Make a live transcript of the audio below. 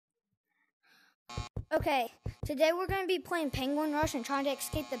Okay, today we're going to be playing Penguin Rush and trying to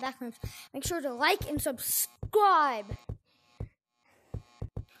escape the backrooms. Make sure to like and subscribe.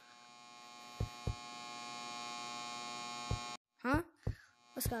 Huh?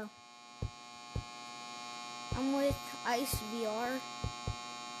 Let's go. I'm with Ice VR.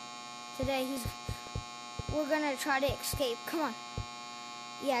 Today we're going to try to escape. Come on.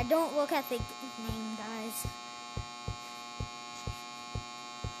 Yeah, don't look at the name, guys.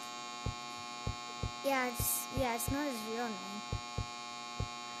 Yeah, it's not his real name.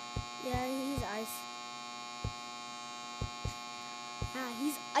 Yeah, he's Ice.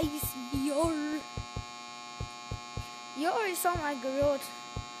 He's Ice VR. You already saw my Gorilla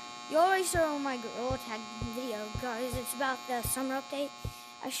Tag video, guys. It's about the summer update.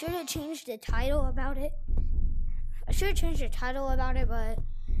 I should have changed the title about it. But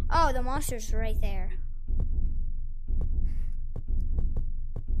oh, the monster's right there.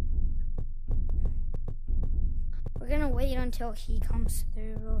 We're gonna wait until he comes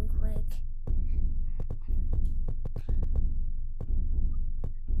through really quick.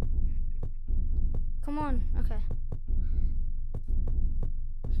 Come on, okay.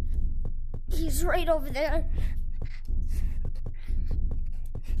 He's right over there.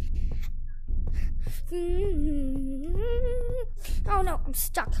 Oh no, I'm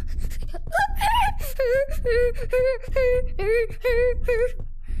stuck.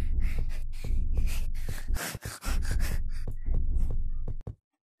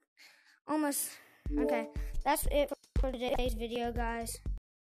 Almost. Okay, that's it for today's video, guys.